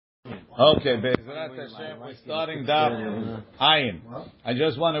Okay, Be'ezrat Hashem, we're starting Daf Ayin. I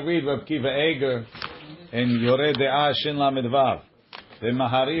just want to read Rav Kiva Eger in Yoreh De'ah Shin Lamed Vav. The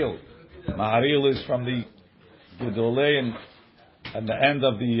Maharil. Maharil is from the Gedolei at the end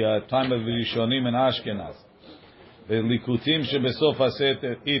of the time of the Rishonim in Ashkenaz. The Likutim shebesof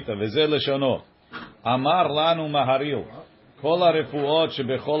haseter ita v'zeh leshono. Amar lanu Maharil. Kol harefuot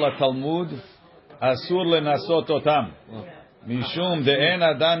shebechol haTalmud asur lenasot otam. Mishum de'en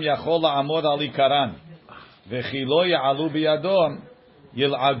adam yachol la'amod al ikaran v'chi lo ya'alu biyadon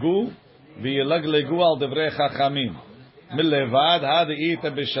yil'agu v'yilaglegu al devrei chachamim melevad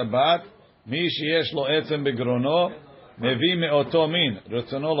had'ita b'shabbat mi sheyesh lo etzem begrono mevi me'oto min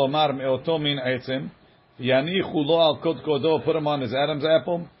retzono lomar me'oto min etzem v'yanichu lo al kodkodo, put him on his Adam's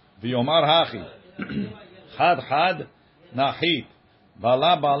apple v'yomar hachi chad chad nachit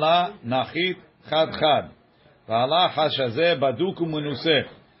bala bala nachit chad chad והלך השזה בדוק ומנוסה,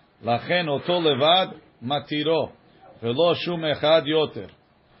 לכן אותו לבד מתירו, ולא שום אחד יותר.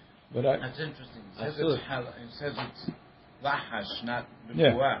 That's interesting. It says it's lahash, not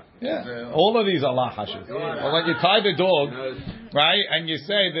befuah. Yeah. All of these are lahashes. Well, when you tie the dog, right, and you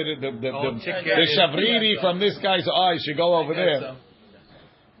say that the shavriri from this guy's eye should go over there.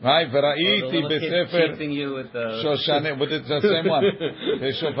 Right, v'ra'iti b'sefer Shoshane, but it's the same one.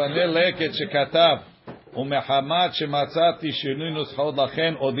 V'shofane leket shekatav. ומחמת שמצאתי שינוי נוסחאות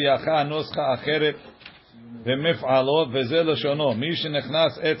לכן הודיעך הנוסחה אחרת במפעלות, וזה לשונו מי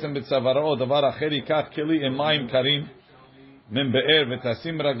שנכנס עצם בצווארו או דבר אחר ייקח כלי עם מים קרים מן באר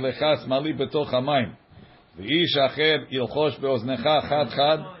ותשים רגלך שמאלי בתוך המים, ואיש אחר ילחוש באוזנך חד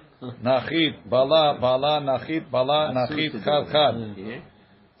חד נחית בלה בלה נחית בלה נחית חד חד.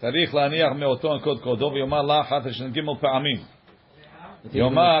 צריך להניח מאותו קודקודו ויאמר לה אחת ג' פעמים.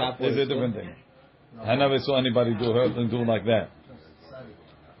 יאמר, is a different thing. I never saw anybody do like that.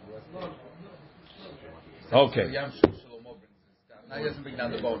 Okay. Now he doesn't bring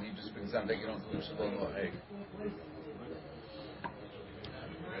down the bone, he just brings down that you don't do shalom or egg.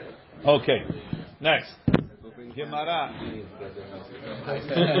 Okay. Next. Gemara.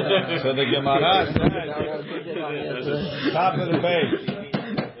 So the Gemara says, top of the page.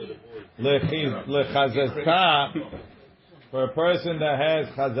 Lechazazka. For a person that has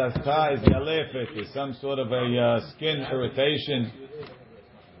chazazka, is yalefet, is some sort of a skin irritation.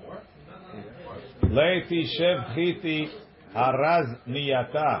 Leiti shev chiti haraz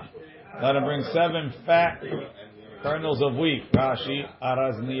niyata. Let him bring 7 fat kernels of wheat. Rashi,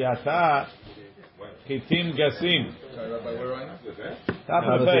 haraz niyata, chitim gasim. Top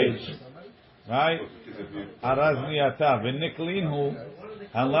of the page. Right? Haraz niyata. V'niklinhu,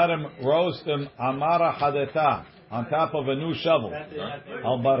 and let him roast them amara hadeta. On top of a new shovel.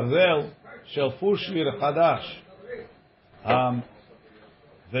 Al barzel shel fushir chadash.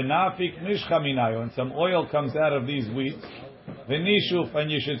 V'nafik mishcha minayo, and some oil comes out of these wheats. V'nishuf,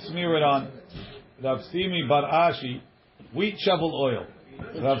 and you should smear it on. Rav Simi bar Ashi, wheat shovel oil.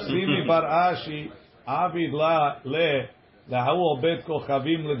 Rav Simi bar Ashi, avid la le lahaul bet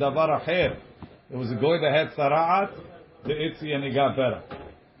kochavim ledavar acher. There was a guy that had sara'at, the itzi, and he got better.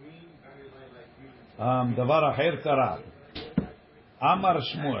 דבר אחר צרה. אמר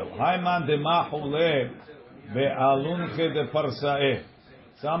שמואל, היימן דמחולה באלונחה דפרסאה.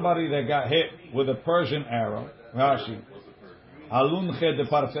 Somebody that got hit with a Persian arrow, Rashi, alunche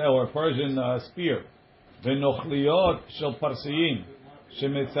deparsea, or Persian spear, v'nochliot shel parsiyin,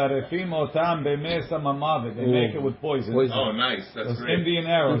 shemetzarefim otam b'mesa mamavet. They make it with poison. Oh, nice. That's those great. Indian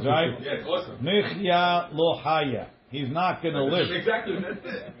arrows, right? Yes, awesome. Michya lo haya. He's not going to live. Exactly.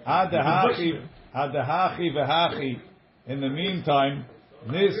 Adahachi v'hachi. In the meantime,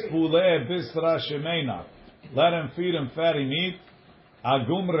 nispule bisra shemena. Let him feed him fatty meat.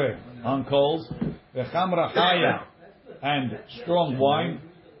 Agumre on coals. V'chamra chaya, and strong wine.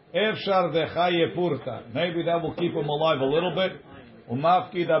 Efshar v'chaye purta. Maybe that will keep him alive a little bit.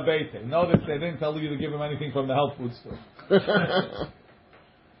 Umafki da beite. Notice they didn't tell you to give him anything from the health food store.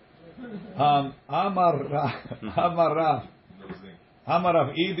 Amar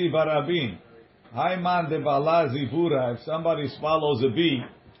Rav Idi Barabin. Hayman de Bala Zivura. If somebody swallows a bee,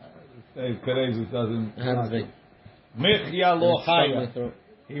 today's it doesn't. Michya lo chaya.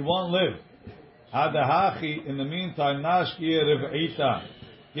 He won't live. Adahachi. In the meantime, Nashki Rev'ita.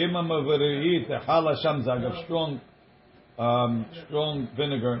 Give him a Re'it, a Chala Shamzag of strong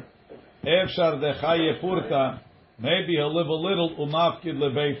vinegar. Efshar de chaye purta. Maybe he'll live a little. Umafkid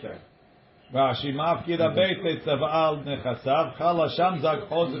lebeite. Rashi mafkid abeite tzava'al nechasav. Chala Shamzag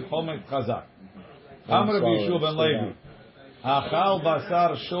chozit chomet chazak. Amr B'Yishuv ben Levi. Achal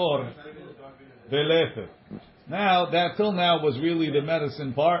basar shor belefet. Now, that till now was really the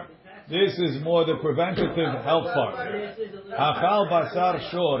medicine part. This is more the preventative health part. Achal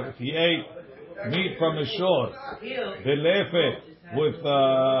basar shor, if he ate meat from a shor, velefet with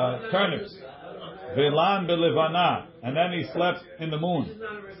turnips, velan belevana, and then he slept in the moon,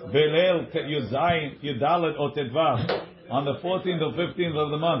 velel yuzayin yudalet o tedvav, on the 14th or 15th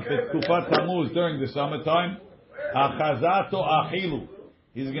of the month, kufat tamuz, during the summertime, achazato achilu,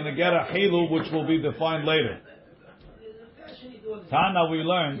 he's going to get a hilu, which will be defined later. Tana, we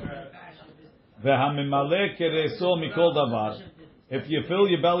learned, v'hamimale kereso mikol davar, if you fill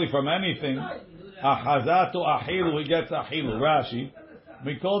your belly from anything, achazato achilu, he gets achilu. Rashi,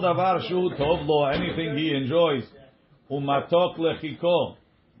 mikol davar shu tov lo, anything he enjoys, umatok lechiko,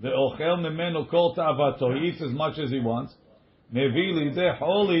 ve'ochel memenu kol ta'avato, he eats as much as he wants, mevi lideh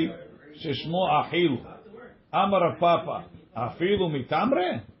holi sheshmo achilu. Amar Papa, afilu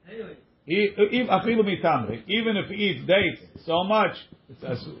mitamre? Afilu mitamre. Even if he eats dates so much,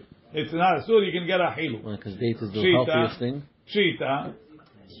 it's not asur, you can get achilu. Because dates is the healthiest thing. Shita.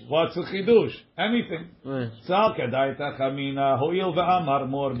 What's the chidush? Anything. Sal kedaita chamina hoil ve'amar,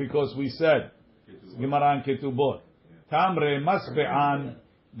 more because we said Gemara Ketubot. Tamre masbe'an,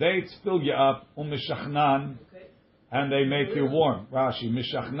 dates fill you up, umishachnan, and they make you warm. Rashi,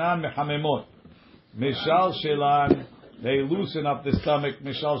 mishachnan mehamemot. Mishal shelan, they loosen up the stomach.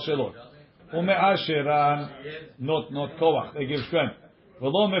 Mishal shelot. Ume'asheran, not koach, they give strength.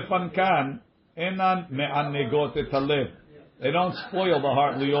 V'lo mefankan, enan me'anegot et halev. They don't spoil the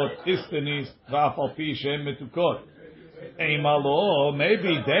heart. Liot istenis v'afal pi shem metukot. Eimalo,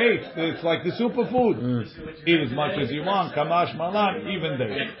 maybe dates. It's like the superfood. Eat as much as you want. Kamash malan, even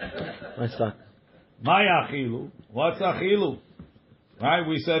dates. Nice talk. My achilu. What's achilu? Right,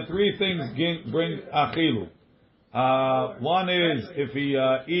 we said three things bring achilu. One is if he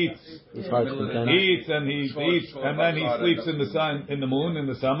eats and he eats and then he sleeps in the sun, in the moon, in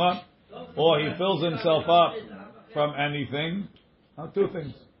the summer, or he fills himself up from anything. Two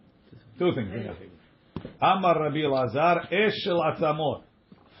things. Amar Rabbi Lazar, eshel atzamot,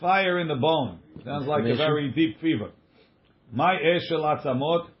 fire in the bone. Sounds like a very deep fever. My eshel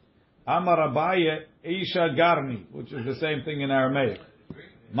atzamot, Amar Abaye, isha garni, which is the same thing in Aramaic.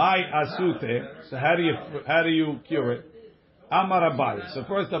 My asute. So how do you cure it? Amar Abaye. So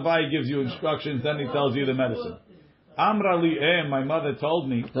first Abaye gives you instructions, then he tells you the medicine. Amra li'eh, my mother told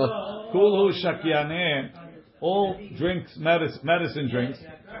me, kulhu shakyaneh, all drinks, medicine drinks,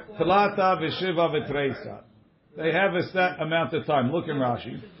 Talata v'shiva v'treisa. They have a set amount of time. Look in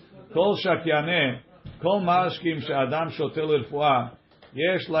Rashi. Kol shakyaneh, kol mashkim she'adam shotel l'rfuah,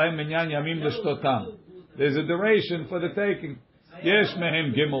 yesh lahem minyan yamim l'shtotam. There's a duration for the taking. Yesh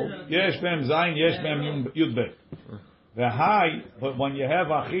mehem gimel, yesh mehem zayin, yesh mehem yudbek. V'hai, but when you have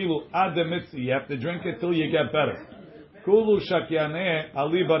achilu ad demitzi, you have to drink it till you get better. Kulu shakyaneh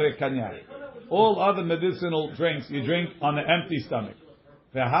ali barekanyah. All other medicinal drinks you drink on an empty stomach.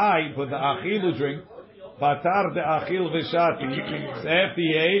 V'hai, but the achilu drink, batar de achil v'shati. So after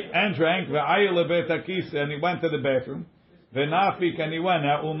he ate and drank, v'ayil lebet hakisa, and he went to the bathroom. V'nafik, and he went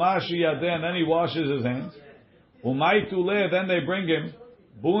out. Umashi yadeh, and then he washes his hands. Umaytuleh, then they bring him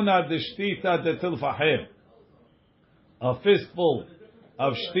buna de shtita de tilfaheh. A fistful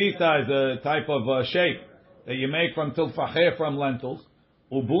of shtita is a type of shake that you make from tilfaheh, from lentils.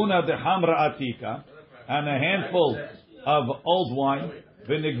 Ubuna de hamra atika, and a handful of old wine.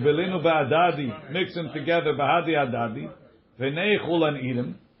 V'nigvelinu ba'adadi, mix them together, ba'adi adadi. V'neichul, and eat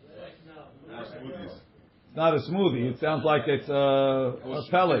them. It's not a smoothie. It sounds like it's a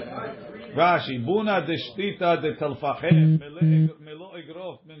pellet. Rashi, buna de shtita de talfachem, melo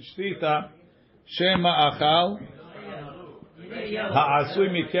igrof min shtita, shema achal, ha'asui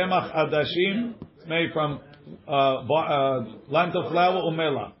mikemach adashim, it's made from lentil flour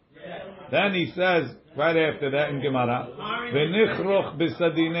umela. Then he says, right after that in Gemara, v'nichroch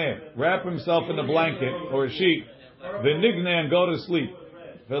b'sadineh, wrap himself in a blanket or a sheet, v'nigne, and go to sleep.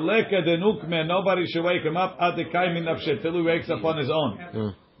 V'leka denukme, nobody should wake him up, adekai min nafshet, till he wakes up on his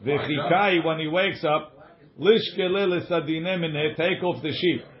own. V'chikai, when he wakes up, lishkele l'sadineh mineh, take off the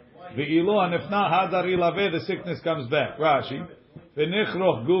sheet. V'ilo, and if not, hadar ilaveh, the sickness comes back. Rashi,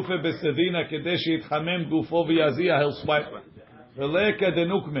 v'nichroch gufe b'sadina, kedesh yitchamem gufo v'yaziyah, he'll sweat. V'leka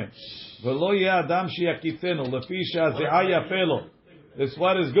denukme, v'lo yeh adam shiyakitzenu, lefi she'aziyah yafelo, the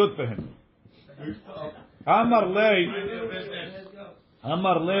sweat is good for him. Amar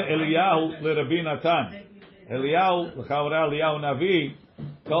le Eliyahu le Rabbi Natan. Eliyahu, l'chaura Eliyahu Navi,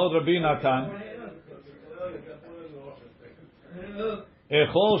 told Rabbi Natan,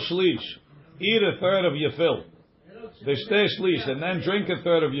 Echol shlish, eat a third of your fill. V'shteh shlish, and then drink a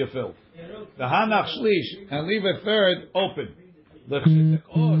third of your fill. The hanach shlish, and leave a third open.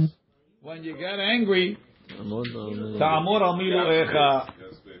 L'chshetekos, when you get angry, Ta'amod ta'amor al milu'echa,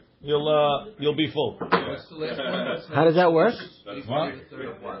 you'll be full. How does that work? What?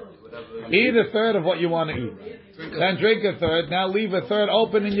 Eat a third of what you want to eat. Then drink a third. Now leave a third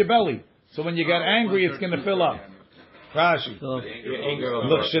open in your belly. So when you get angry, it's going to fill up. Rashi.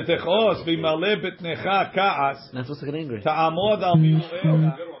 L'chshetechos v'maleh b'tnecha ka'as. Not supposed to get angry. Ta'amod al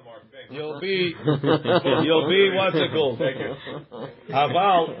milu'echa. You'll be what's it called?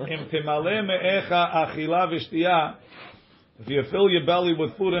 Aval im timaleh me'echa achila v'shtiyah. If you fill your belly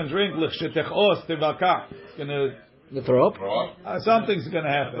with food and drink, l'chshetechos tivaka. It's going to throw up. Something's going to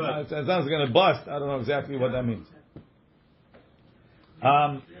happen. Something's going to bust. I don't know exactly what that means.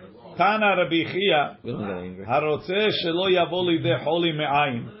 Tana Rabbi Chia, Harotzeh shelo yavo lidei holi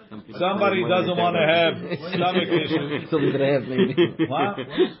me'ayim. Somebody doesn't want to have stomach issues. Something's going to happen. What?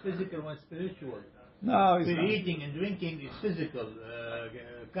 One's physical, one's spiritual. No, he's not. Eating and drinking is physical.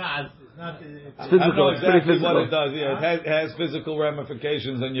 Ka'as is not. I know exactly what it does. Yeah, it has physical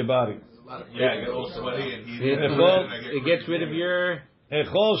ramifications on your body. Yeah, you get all sweaty and heated. It gets rid of your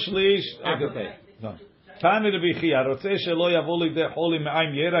Echol shlish. appetite. No. Tani Rabbi Chia, Rotzeh shelo yavo lidei holi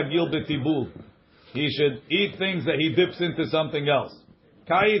me'ayim yeh ragil b'tibul. He should eat things that he dips into something else.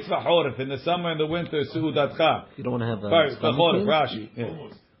 Ka'itz v'choref, in the summer and the winter, su'udatcha. You don't want to have V'choref, Rashi.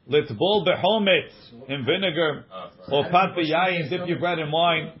 Litbol bechometz, in vinegar, or pat v'yayin, dip your bread in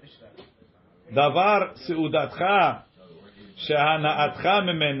wine. Davar su'udatcha, shehana'atcha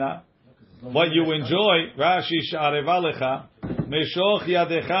mimena, what you enjoy, Rashi she'areva lecha, meshoch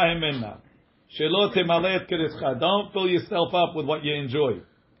yadecha himena. Shelo temaleh et keretzcha. Don't fill yourself up with what you enjoy.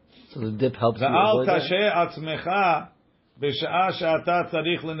 So the dip helps you Ve'al avoid that? tashe atzmecha b'sha'a she'ata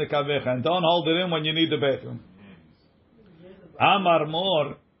tzarich l'nekavecha. And don't hold it in when you need the bathroom. Amar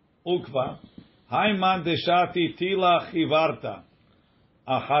mor ukva. Haiman deshati tila chivarta.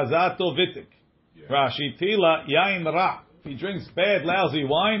 Achazato vitik. Rashi tila yain ra. If he drinks bad, lousy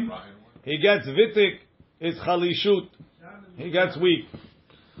wine, he gets vitik, it's chalishut. He gets weak.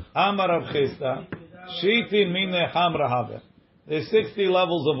 Amar Rav Chisda, Shitin mine hamra have. There's 60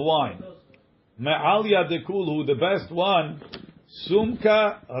 levels of wine. Me'al yadekulhu, the best one,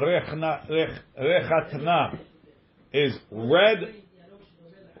 Sumka rechatna, is red,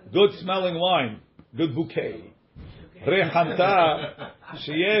 good smelling wine, good bouquet. Rechanta,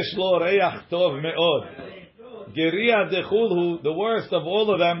 sheyesh lo reach tov me'od. Geria dekulhu, the worst of all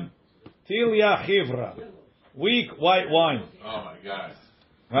of them, Tilya chivra, weak white wine. Oh my God.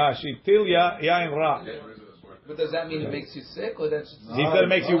 Rashi, Tilya yain ra. But does that mean it makes you sick, or that's? He said it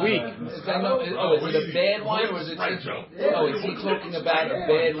makes you weak. Is it a bad wine, or is it just? Oh, is he talking about a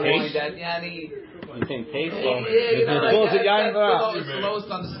bad wine that yani? You think taste Yeah, you know, like It's that's the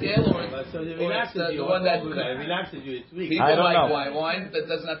lowest on the scale, or So the or it's the one that relaxes you. It's weak. people I don't like know. white wine. That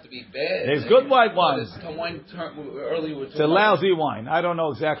doesn't have to be bad. There's good white wines. This wine earlier we were It's a lousy wine. I don't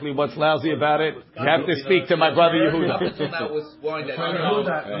know exactly what's lousy about it. You have to speak to my brother Yehuda. That was wine that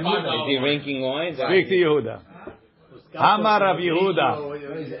Is he ranking wines? Speak to Yehuda. Amar Rav Yehuda.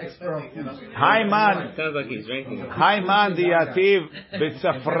 Haiman. Sounds like he's ranking them. Haiman diativ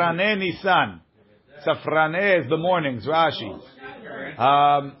b'tzafrane nisan. Tzafrane is the mornings. Rashi.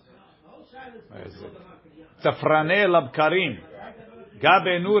 Where is it? Tzafrane labkarim.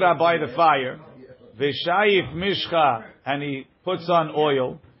 Gabenura by the fire. V'shayif mishcha, and he puts on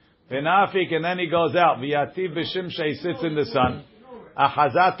oil. V'nafik, and then he goes out. V'yativ b'shimsha, he sits in the sun.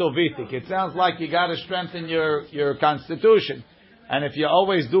 Achazato vitik. It sounds like you got to strengthen your constitution. And if you're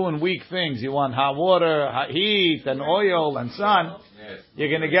always doing weak things, you want hot water, hot heat, and oil, and sun, you're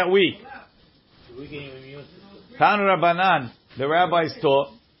going to get weak. Tanu Rabbanan, the rabbis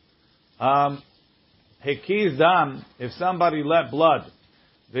taught, Hekiz dam, if somebody let blood,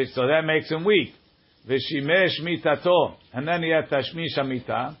 so that makes him weak. V'shimesh mitato, and then he had tashmish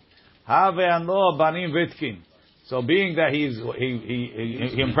amita. Have anlo banim vitkin. So being that he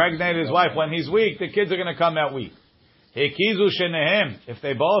impregnated his wife when he's weak, the kids are going to come out weak. Hekizu shenehem, if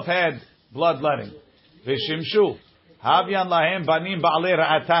they both had bloodletting. V'shimshu, havyan lahem banim ba'alei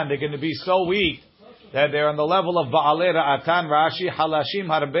ra'atan, they're going to be so weak that they're on the level of ba'alei ra'atan. Rashi halashim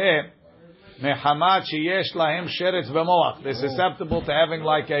harbeh mehamat sheyesh lahem sheretz b'moach. They're susceptible to having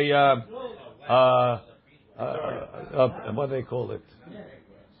like a what do they call it?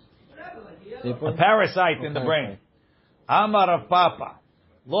 A parasite in the brain. Amar of Papa.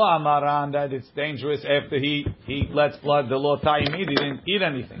 Lo amaran, that it's dangerous after he lets blood. The lo ta'imid, he didn't eat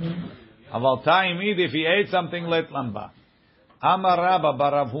anything. Aval ta'imid, if he ate something, let lamba. Amar Rabba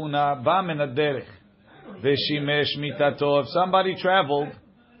baravuna ba min aderech. Veshimesh mitato. If somebody traveled,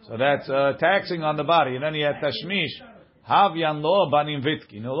 so that's taxing on the body, and then he had tashmish. Havyan lo banim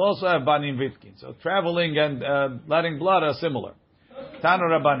vitkin. He'll also have banim vitkin. So traveling and letting blood are similar. Tanu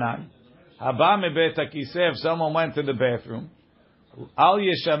Rabbanan. Haba mebet hakiseh. If someone went to the bathroom, al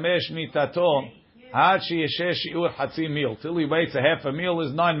yeshamesh mitato ad sheyeshe shiur hatzi meal. Till he waits a half a meal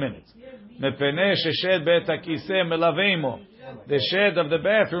is 9 minutes. Mepeneh sheshed bet hakiseh melaveimo. The shed of the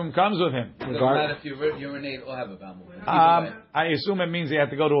bathroom comes with him. Doesn't matter if you urinate or have a bowel movement. I assume it means he had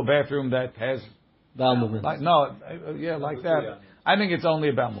to go to a bathroom that has bowel movement. like that. I think it's only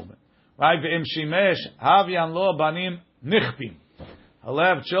a bowel movement. Right? V'im shimesh havyan lo banim nichpim. He'll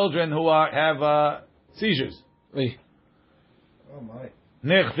have children who have seizures. Oh my.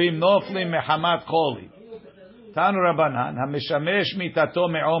 Nichpim noflim mehamat choli. Tanu Rabbanan hamishamesh mitato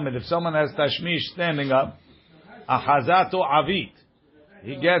me'omed. If someone has tashmish standing up, achazato avit.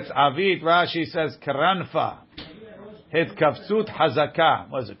 He gets avit. Rashi says karanfa. Hitkavtzut hazaka.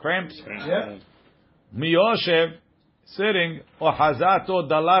 Was it cramps? Yeah. Miyoshev, sitting, or hazato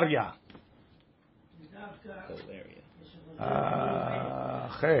dalaria.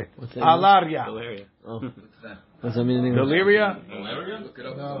 Alaria. Delaria. Oh. What's that mean in English? Deliria? Look it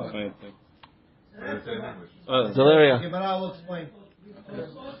up. Delaria. Okay, but I'll explain.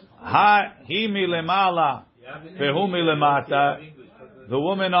 Ha hi milemala, vehu milemata. The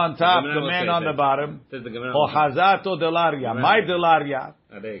woman on top, the man on the bottom. Or hazato delaria. My delaria.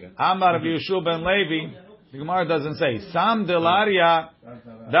 Amar Yeshua ben Levi. The Gemara doesn't say. Sam delaria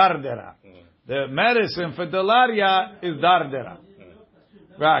dardera. The medicine for delaria is dardera.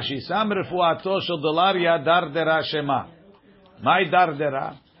 Rashi. Sam refuato shel delaria dardera shema. My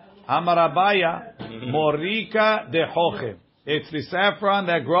dardera. Amar Abaya. Morika de hoche. It's the saffron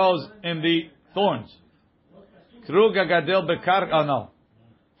that grows in the thorns. Kruga gadil bekar. Oh no.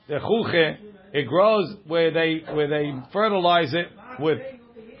 The chuche, it grows where they fertilize it with.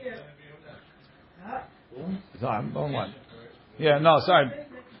 Yeah, no, sorry,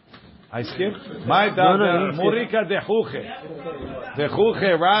 I skipped. My daughter, Murika de chuche. The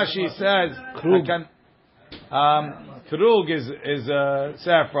chuche, Rashi says, krug is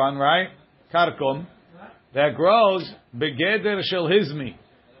saffron, right? Karkum that grows begeder shel hizmi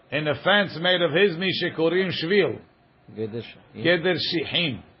in a fence made of hizmi shekurim shvil. Geder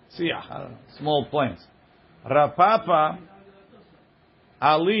shihim. Small plants. Rapapa,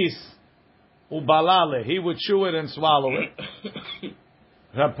 alis, ubalale. He would chew it and swallow it.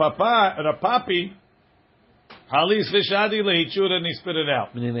 Rapapi, alis vishadile. He chewed it and he spit it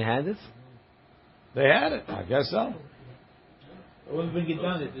out. Meaning they had this? They had it. I guess so. When we get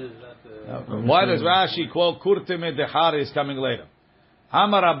done, it is not. Why does Rashi quote Kurtime Dehar is coming later?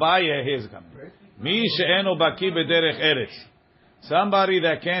 Amar Abaye, here's coming. Mi she'eno baki b'derech eretz. Somebody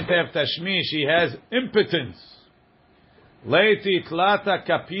that can't have tashmish, he has impotence. Leiti tlata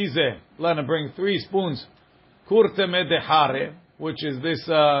kapize. Let him bring 3 spoons. Kurteme dehare, which is this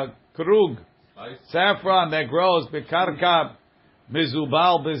krug, saffron that grows bekarka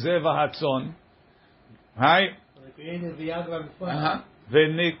mezubal bezeva hatzon. Right?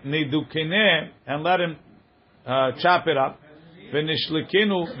 Venidukine, and let him chop it up.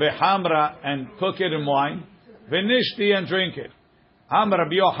 Venishlikinu behamra, and cook it in wine. Venishti, and drink it.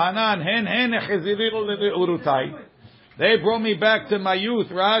 Rabbi Yochanan, they brought me back to my youth.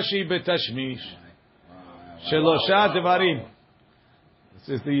 Rashi betashmish. Shelosha devarim. This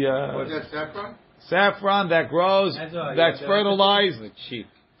is the What's that, saffron? saffron that grows, that's fertilized with sheep.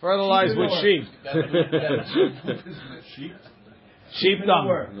 Fertilized with sheep. Sheep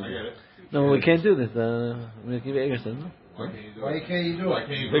dung. No, we can't do this. We keep Egerson, no? Why can't you do it?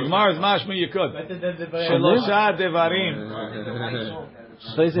 The Gemara is mashma you could. Shelosha devarim.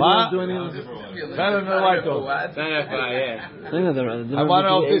 Place What? do any of this? Better than the light though. I want to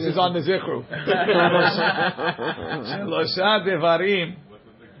know if this is on the Zichru. Shelosha devarim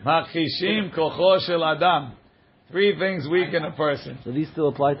machishim kocho shel adam. 3 things weaken a person. Do these still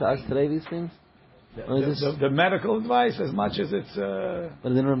apply to us today, these things? Or is this... The medical advice, as much as it's...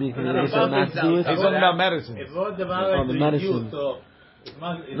 But then Rabbi Yehuda said not to do it? He's talking about medicine. The medicine. No.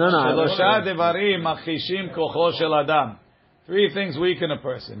 Shelosha devarim machishim kocho shel adam. 3 things weaken a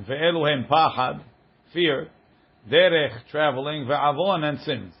person. Ve'eluhem pachad, fear. Derech, traveling. Ve'avon, and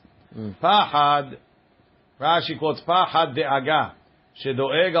sins. Pachad, Rashi quotes pachad de'aga.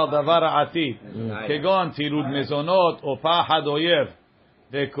 Shedoeg al davar ha'atid. Kegon tirud mezonot, o pachad oyev.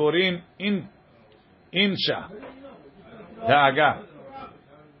 Ve'korin insha. De'aga.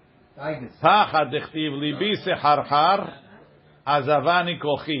 Pachad dechtiv libi secharchar, azavani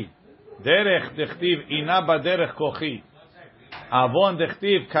kochi. Derech dechtiv ina baderech kochi. Avon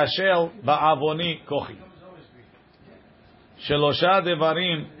dechtiv kashel ba'avoni kochi. Shelosha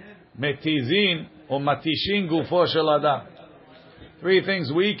devarim metizin Umatishin gufo shel adam. 3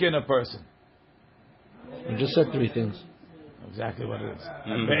 things weaken a person. You just said 3 things. Exactly what it is.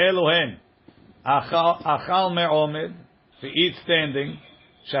 Ve'eluhen. Achal me'omed. He eats standing.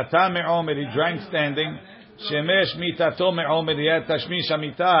 Shata me'omed. He drank standing. Shemesh mitato me'omed. He had tashmish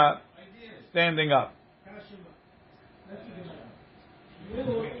amita. Standing up.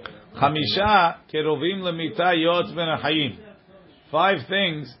 Chamisha kerovim lemita yotz ben hayim. 5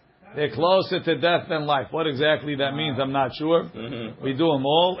 things, they're closer to death than life. What exactly that means, I'm not sure. We do them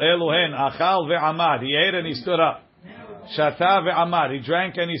all. Eluhen, achal ve'amad. He ate and he stood up. Shata ve'amad. He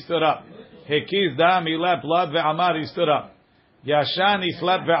drank and he stood up. Hekiz dam. He let blood ve'amad. He stood up. Yashan. He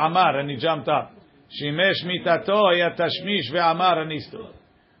slept ve'amad and he jumped up. Shimesh mitato. He had tashmish ve'amad and he stood.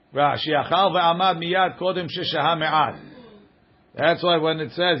 Rashi achal ve'amad miyad kodem sheshaha me'ad. That's why when it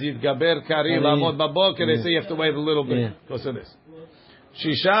says Yitgaber Kari Lamod Baboker, they say you have to wait a little bit because of this.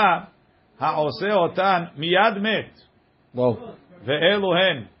 Shisha ha'oseh otan miyad met. Whoa.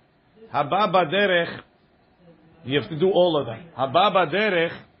 Ve'eluhen haba baderech. You have to do all of them. Haba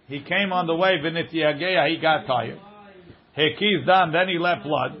baderech. He came on the way. V'netiyageya. He got tired. Hekiz dam. Then he left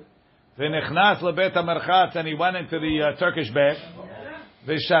blood. V'nechnas lebet hamerchatz. And he went into the Turkish bath.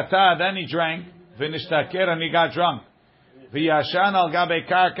 V'shata. Then he drank. V'nishtaker. And he got drunk. V'yashan al gabe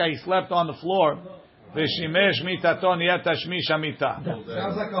karka, he slept on the floor. V'shimesh mitaton yet tashmish amita.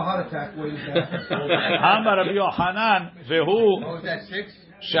 Sounds like a heart attack. What is that? Amar Rabbi Yochanan vehu Was that 6?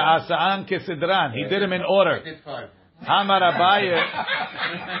 sha'asaan kesidran. He did them in order. I did 5. Amar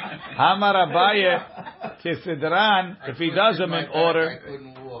Abaye kesidran. If he does them in order,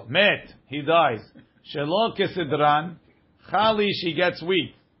 met, he dies. Shelo kesidran, chalish, he gets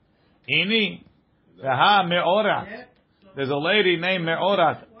weak. Ini veha me'orat. There's a lady named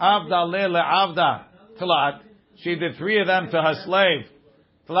Me'orat. Avda le avda tlat. She did 3 of them to her slave.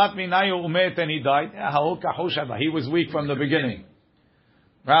 Tlat minayu umet, and he died. He was weak from the beginning.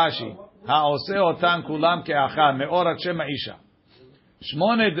 Rashi. Ha'oseh otan kulam ke'achad. Me'orat shema isha.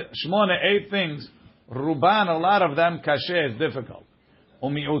 Shmone, 8 things. Ruban, a lot of them, kashe is difficult.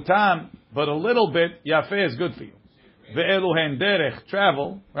 Umi'utam, but a little bit, yafeh is good for you. Ve'eluhen derech,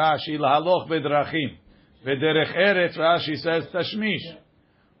 travel. Rashi, lahaloch bedrachim. V'derech eretz, Rashi says, tashmish.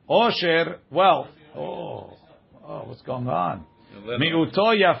 Osher, wealth. Oh, what's going on?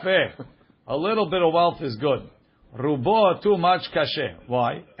 Mi'uto yafeh. A little bit of wealth is good. Rubo, too much kashe.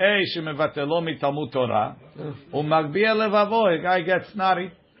 Why? Shemevatelo mitalmud Torah. Umagbia levavo. A guy gets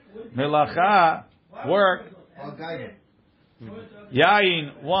snotty. Melacha, work.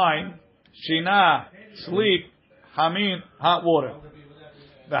 Yain, wine. Shina, sleep. Hamin, hot water.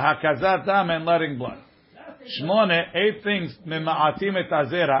 V'hakazat dam, and letting blood. Shmone, 8 things, mema'atim et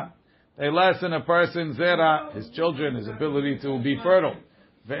azera. They lessen a person's zera, his children, his ability to be fertile.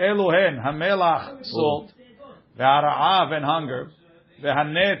 Ve'eluhen, hamelach, salt. Ve'ara'av, and hunger.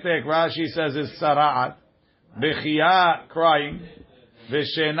 Ve'hanetek, Rashi says, is sara'at. Ve'chiyah, crying.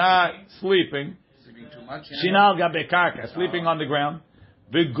 Ve'shena, sleeping. Shinal gabekarka, sleeping on the ground.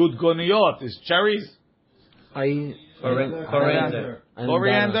 Ve'gudgoniot, is cherries. Coriander.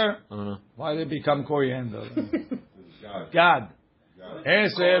 Coriander? I don't know. Why did it become coriander? God.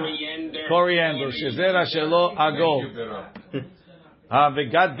 Coriander. Shezera shelo agol.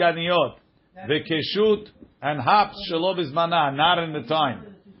 V'gad ganiot. V'keshut and hops shelo bizmana, not in the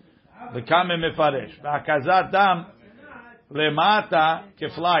time. V'kame mefaresh. V'akazat dam lemata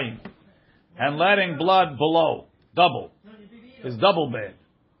keflaim. And letting blood below. Double. Is double bad.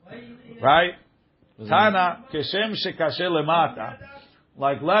 Right? Tana keshem shekashe lemata,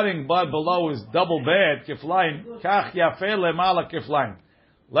 like letting blood below is double bad. Kiflaim kach yafe lemala kiflaim.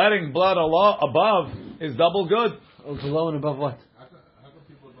 Letting blood above is double good. Below and above what? How come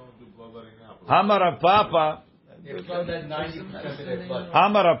people don't do blood letting out? Hamara papa.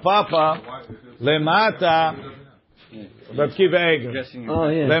 Hamara papa lemata. Reb Kiva Eger. Oh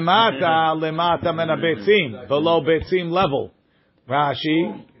yeah. Lemata mena betzim, below betzim level.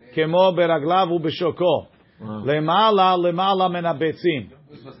 Rashi. Kemo beraglav ubeshoko. Lemala men habetzim.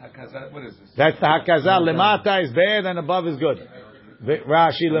 What is this? That's the hakazah. Lemata is bad and above is good.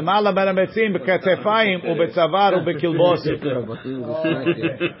 Rashi lemala men habetzim bekatefayim ubetzavar ubekilbosim.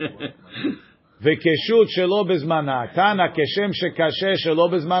 Vekeshut shelo bezmana. Tana keshem shekashe shelo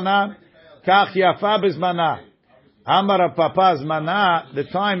bezmana. Kach yafa bezmana. Amar papa zmana. The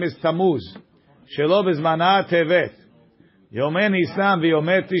time is Tammuz. Shelo bezmana tevet. Yomen Nisan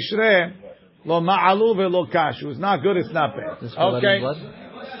v'Yomer Tishrei lo ma'alu ve'lo kashu. It's not good. It's not bad. Okay,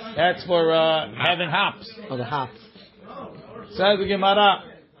 that's for having hops. Oh, the hops. Says the Gemara,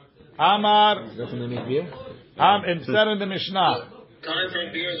 Amar. Is that when they make beer? Said in the Mishnah. Time for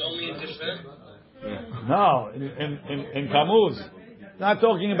beer is only in Tishrei? No, in Tammuz. Not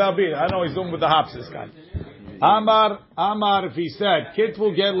talking about beer. I know he's doing with the hops, this guy. Amar, if he said,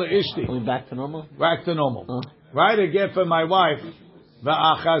 Kitvu get le'ishti. Are we back to normal? Back to normal. Write a get for my wife.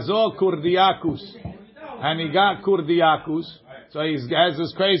 Va'achazo kurdiakus. And he got kurdiakus. So he has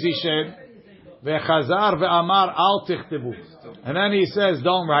this crazy shit. Ve'chazar ve'amar al tichtivu. And then he says,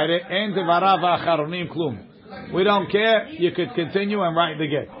 don't write it. En devarav va'acharonim klum. We don't care. You could continue and write the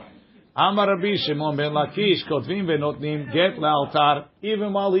get. Amar Rabbi Shimon ben Lakish kotvim ve'notnim get le'altar.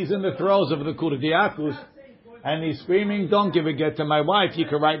 Even while he's in the throes of the kurdiakus, and he's screaming, don't give a get to my wife, you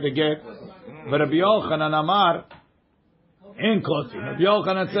can write the get. But Rabbi Yochanan Amar, in kotvim. Rabbi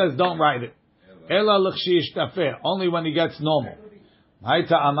Yochanan says, don't write it. Ela l'chshish tafeh. Only when he gets normal.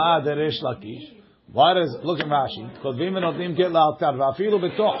 Haita Amar deresh Lakish. Why does, look at Rashi. Kotvim ve'notnim get le'altar. Va'afilu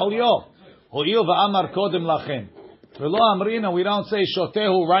betoch holyo. Ho'il va'amar kodem lachem. V'lo amrina, we don't say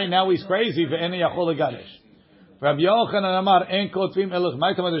shotehu, right now he's crazy, ve'ene yachol legaresh. Rabbi Yochanan Amar, en kotvim elach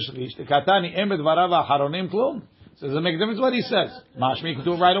maitam adeshlish, tekatani emet varav acharonim klum. So does it make a difference what he says? Mashmi, you can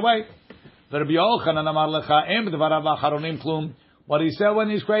do it right away. Rabbi Yochanan Amar lecha emet varav acharonim klum. What he said when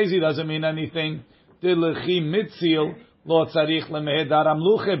he's crazy doesn't mean anything. Dilechi mitzil, lo tzarich lemehedar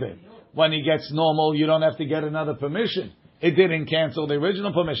amluchebe. When he gets normal, you don't have to get another permission. It didn't cancel the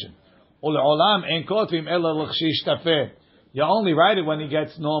original permission. You only write it when he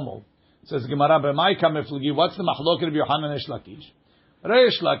gets normal. Says Gemara, what's the machlok of Yohanan Reish Lakish?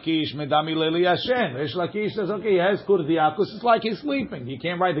 Reish Lakish medami leli yashen. Reish Lakish says, okay, he has kurdiakus. It's like he's sleeping. You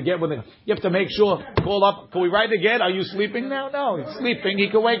can't write the get with it. You have to make sure. Call up. Can we write the get? Are you sleeping now? No, he's sleeping. He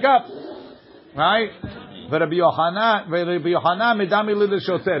can wake up, right? But Rabbi Yohanan medami leli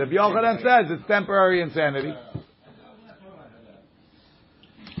shoter. Rabbi Yohanan says it's temporary insanity.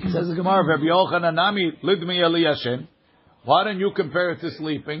 Says the Gemara, Rabbi Yochanan Nami lidmi eli Yashen. Why don't you compare it to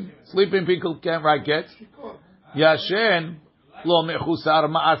sleeping? Sleeping people can't write gets. Yashen lo mechusar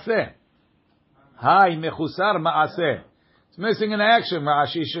ma'aseh. Hi mechusar ma'aseh. It's missing an action.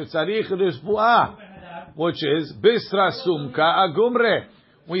 Rashi shetzarich risbuah, which is bisra sumka agumre.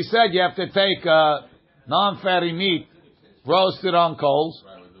 We said you have to take non-fatty meat, roast it on coals,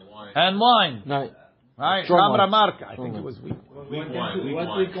 and wine. Right? Kamra marka. I think it was weak.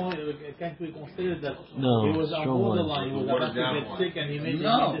 Can't we consider that No, he was on borderline, he was about to get sick and he made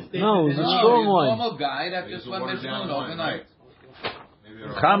the statement? No, it was a strong he's a one. normal guy that just went missing overnight.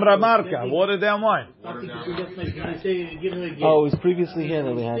 Kamra marka, watered down wine. Oh, it was previously here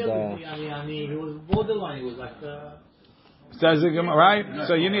that we had. He was borderline, he was like... Says the Gemara, right?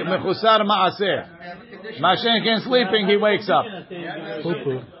 So you need mechusar ma'aseh. Mashen can sleeping, he wakes up.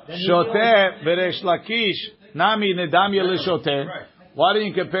 Shoteh v'resh Lakish nami nedam yele shoteh. Why don't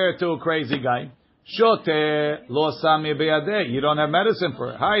you compare it to a crazy guy? Shoteh lo sami biyadeh. You don't have medicine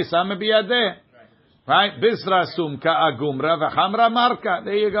for it. Hi, sami biyadeh. Right? Bisra sumka agumra v'chamra marka.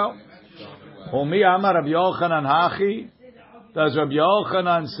 There you go. Umi amar Rabbi Yochanan hachi. Does Rabbi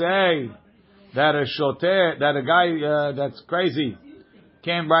Yochanan say that a shoteh, that a guy that's crazy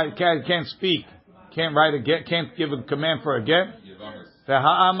can't write, can't speak, can't write a get, can't give a command for a get?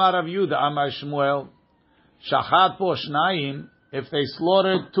 Amar Rav Yehuda, Amar Shmuel, shachat po shnayim. If they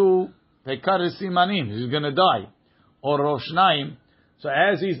slaughtered two, they cut his simanim. He's going to die. Or roshnayim. So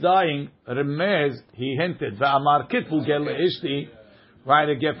as he's dying, Remez, he hinted, Amar kitvu gel ishti, write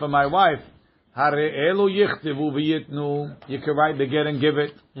a get for my wife. Hare elu yichtivu v'yitnu. You can write the get and give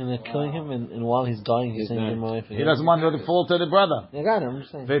it. And they're killing him, and while he's dying, he's saying to my wife. He doesn't want to fall to the brother. I got him, I'm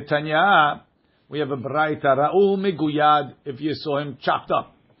just saying. V'tanya, we have a braita, ra'u miguyad, if you saw him chopped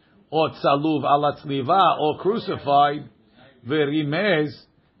up. Or tzaluv ala tzliva, or crucified. V'rimez,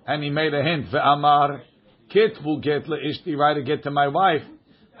 and he made a hint. Ve'amar, kitvu get le'ishti, write a get to my wife.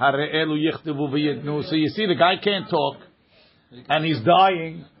 Hare elu yichtivu v'yitnu. So you see, the guy can't talk, and he's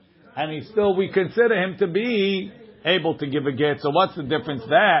dying. And we consider him to be able to give a get. So what's the difference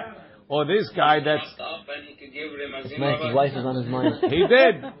that, or this guy that's... It's nice, his wife is on his mind. He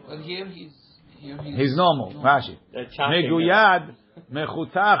did. But here He's normal. Rashi. Meguyad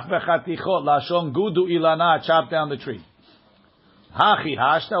mechutach bechatichot lashon gudu ilana, chop down the tree. Hachi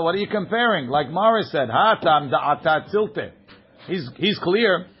hashta, what are you comparing? Like Morris said, hatam da'ata tilte. He's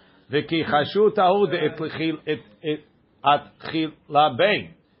clear. V'ki chashutahu de'et atchila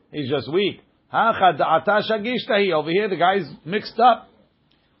bein. He's just weak. Over here, the guy's mixed up.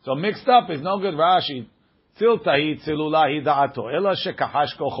 So mixed up is no good. Rashi. The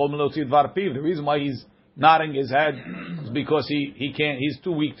reason why he's nodding his head is because he can't. He's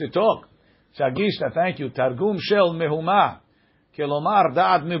too weak to talk. Shagishta, thank you. Targum shel mehuma. Kelomar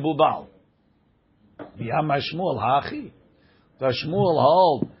da'at mebubal. V'yama shmuel hachi. the Shmuel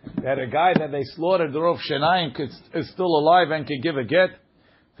hold that a guy that they slaughtered Rov Shenayim is still alive and can give a get.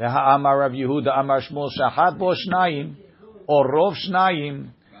 Amar Rav Yehuda, Amar Shmuel, Shachat bo Shnayim, or Rov Shnayim.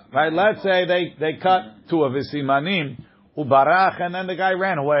 Right? Let's say they cut two of his simanim, ubarach, and then the guy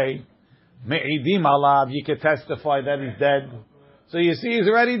ran away. Me'idim alav, you can testify that he's dead. So you see, he's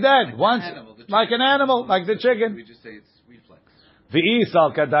already dead. Once, like an animal, like the chicken. We just say it's reflex.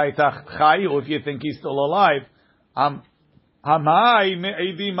 V'isal kadaitach chayu, if you think he's still alive. Hamai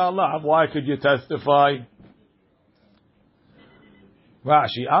me'idim alav, why could you testify?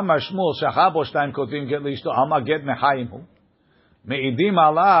 Rashi, Amar Shmuel, Shachabo Shtaim Kotim Get Lishto, Amar Get Mechayimhu. Me'idim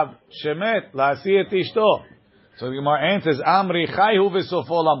alav, Shemet, La'asi et Ishto. So the Gemara answers, Amri Chayhu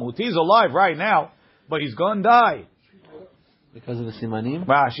v'sofo lamut. He's alive right now, but he's going to die. Because of the simanim?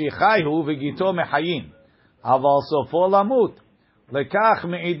 Rashi, Chayhu v'gito mechayim. Aval sofo lamut. Lekach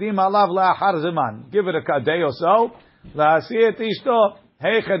me'idim alav la'achar zeman. Give it a day or so. La'asi et Ishto.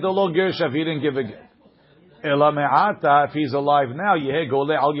 Heichad lo gershav, he didn't give a gift. Ela me'ata, if he's alive now, yeh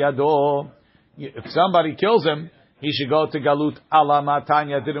gole al yado. If somebody kills him, he should go to galut. Ala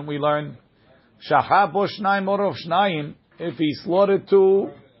matanya, didn't we learn? Shachab bo shnayim orov shnayim, if he slaughtered two,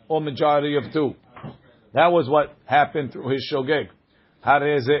 or majority of two. That was what happened through his shogeg.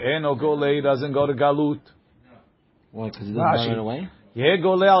 Hareze eno gole, he doesn't go to galut. Why? Because he doesn't run away? Yeh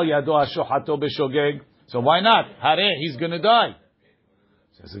gole al yado ashochato b'shogeg. So why not? Hare, he's going to die.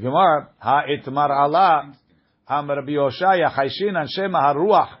 Says the Gemara, ha itmar Allah.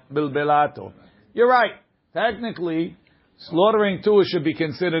 You're right. Technically, slaughtering two should be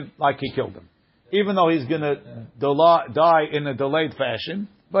considered like he killed him, even though he's going to die in a delayed fashion.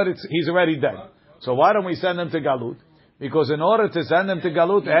 But he's already dead. So why don't we send him to Galut? Because in order to send him to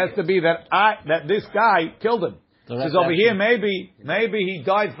Galut, it has to be that this guy killed him. Because over here, maybe he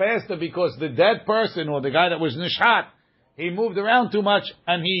died faster because the dead person or the guy that was nishat, he moved around too much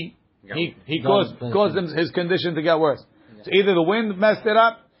and he caused his condition to get worse. So either the wind messed it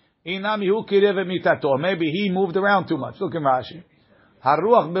up, or maybe he moved around too much. Look in Rashi.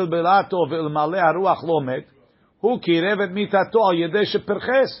 Haruach bilbelato v'ilmale haruach lomet hu kirev et mitato al yedei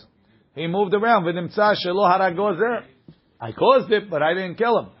sheperches. He moved around v'nimtza shelo haragozer. I caused it, but I didn't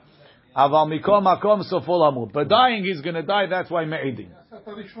kill him. Aval mikom makom sofo lamut. But dying, he's going to die. That's why me'edim.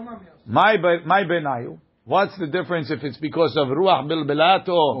 My benayu. What's the difference if it's because of ruach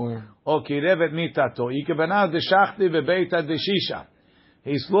bilbelato or kirevet mitato? Ikebanav deshachti vebeita deshisha.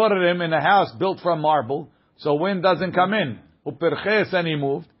 He slaughtered him in a house built from marble, so wind doesn't come in. Uperches, and he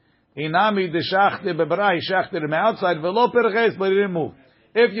moved. Inami deshachti bebra, he shachted him outside, velo perches, but he didn't move.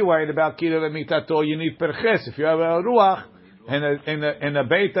 If you're worried about kirevet mitato, you need perches. If you have a ruach in a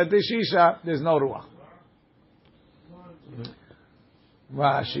beita deshisha, there's no ruach.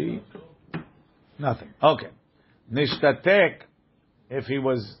 Rashi. Nothing. Okay. Nishtatek, if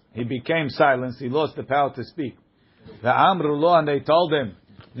he became silenced, he lost the power to speak. The Amru lo, and they told him,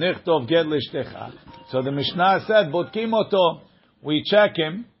 Nichtov get lishtecha. So the Mishnah said, Botkim oto, we check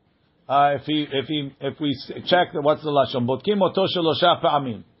him, if we check, what's the lashon? Botkim oto shelosha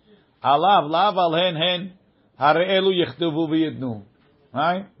pa'amim. Alav, lav al hen, hare'elu yechtevu v'yidnu.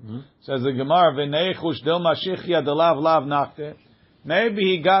 Right? Says the Gemara, v'neichush del mashichya delav lav nachte. Maybe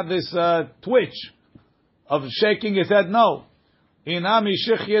he got this twitch of shaking his head. No. Inami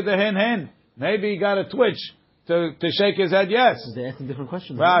shichya dehen hen. Maybe he got a twitch to shake his head. Yes. They asked a different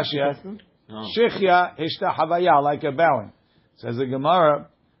question. Rashi. Shichya ishta havaya, like a bowing. Says the Gemara,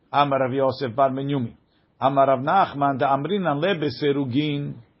 Amar Rav Yosef bar Menyumi. Amar Rav Nachman da amrinan lebe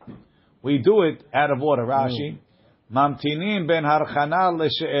serugin. We do it out of order. Rashi. Mamtinim ben harchana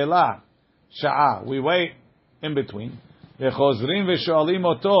leshe'ela. Sha'a. We wait in between. V'chozrim v'shoalim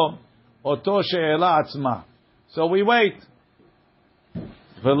oto she'ela atzma. So we wait.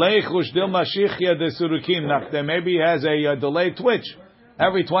 V'leichush dil mashichya de surukim nachte. Maybe he has a delayed twitch.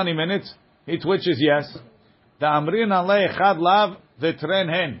 Every 20 minutes, he twitches yes. The amrin alei chad lav v'tren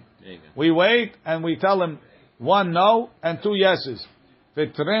hen. We wait and we tell him one no and two yeses.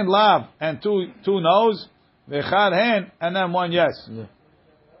 V'tren lav and two no's. V'chad hen and then one yes. Yeah.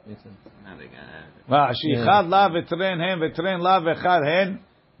 Shichad lav v'tren hen v'tren lav v'chad hen.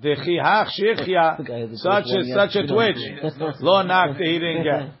 Dechiach shichya, such a twitch. Lo nakte, he didn't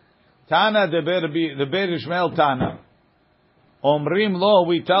get. Tana the Ber Ishmael Tana. Omrim lo,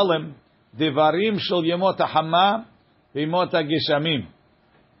 we tell him, Devarim shel yemot ha'chama v'yemot ha'geshamim.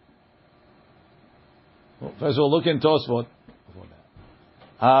 First of all, look in Tosfot.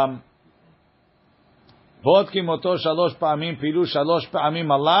 Vodkim oto shalosh pa'amim, pilu shalosh pa'amim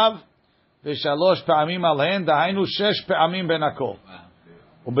alav, v'shalosh pa'amim alhen, dahainu shesh pa'amim ben akol.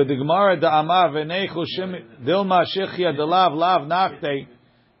 ובדגמר דאמר וnechu דילמה שחיה דלאו לאו נחתי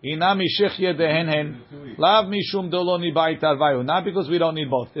inami shechye dehenhen lav mishum doloni bai tarvayu. Not because we don't need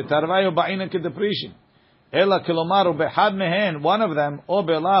both. The tarvayu ba'inen kedeprishin. Ela kilomaru behad mehen, one of them, o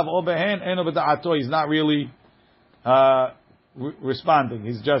belav o behen eno b'da'ato. He's not really responding.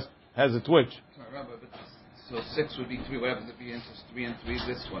 He's just has a twitch. Sorry, Rabbi, but so 6 would be 3. What happens if he enters 3 and 3?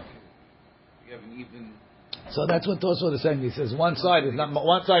 This one. You have an even. So that's what Tosfot is saying. He says one side is not.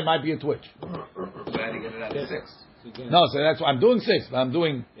 One side might be a twitch. So how do you get it out of 6? No, so that's why I'm doing 6. But I'm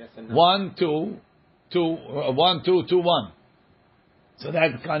doing 1, 2, 2, 1, 2, 2, 1. So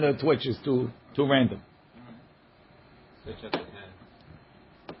that kind of twitch is too random. Switch up the hand.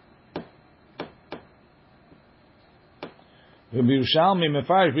 ובירושלמי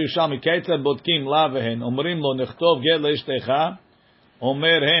מפרש בירושלמי כיצד בודקים לה והן אומרים לו נכתוב גט לאשתך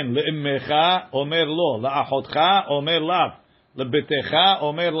אומר הן לאמך אומר לא לאחותך אומר לאו לביתך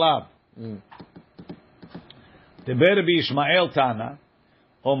אומר לאו דבר בישמעאל תנא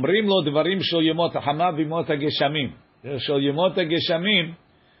אומרים לו דברים של ימות החמה וימות הגשמים של ימות הגשמים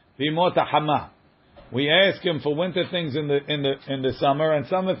וימות החמה. We ask him for winter things in the summer and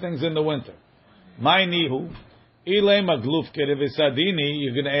summer things in the winter. My nihu Ilay magluf kerevisadini,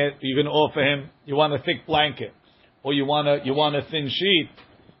 you're gonna offer him. You want a thick blanket, or you want a thin sheet.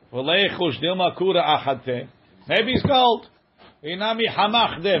 Maybe he's cold.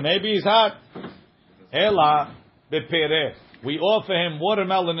 Maybe he's hot. Ela bepereh. We offer him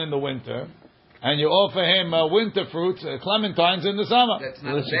watermelon in the winter, and you offer him winter fruits, clementines in the summer. That's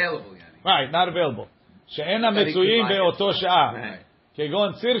not available, Yani. Right, not available. She'ena metzuyim be'oto sha'ah.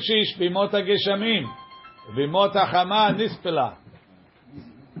 Kegon sirshish b'mot hageshamim. V'mot hachama nispela.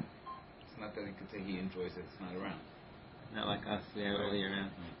 It's not that he could say he enjoys it. It's not around. Not like us, earlier around.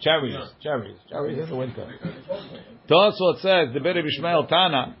 Cherries in the winter. Tosfot says the Beri Bishmael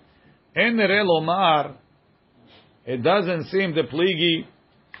Tana, En nere lomar. It doesn't seem the pligi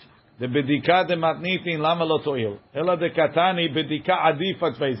the bedika de matnitin lama lo toil. Ela de katani bedika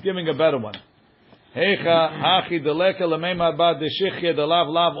adifat. He's giving a better one. Hecha hachi deleka lemema ba de shichye de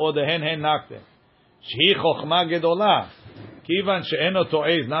lav or de hen nakte. Shehi chokhma gedola. Kivan she'eno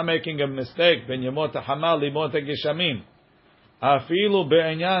to'eh is not making a mistake. Ben yemot ha'chama limot ha'geshamim. Afilu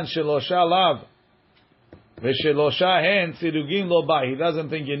be'enyan shelosha lav. Ve'shelosha hen sirugin lo ba. He doesn't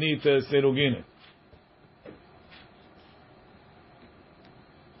think you need to sirugin it.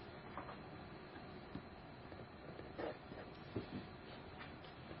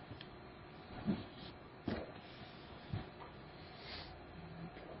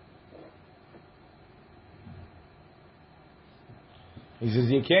 He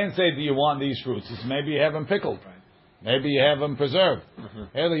says, you can't say, do you want these fruits? He says, maybe you have them pickled. Maybe you have them preserved.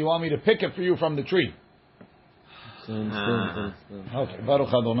 Hey, you want me to pick it for you from the tree? Okay. Baruch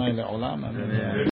Adonai le'olam.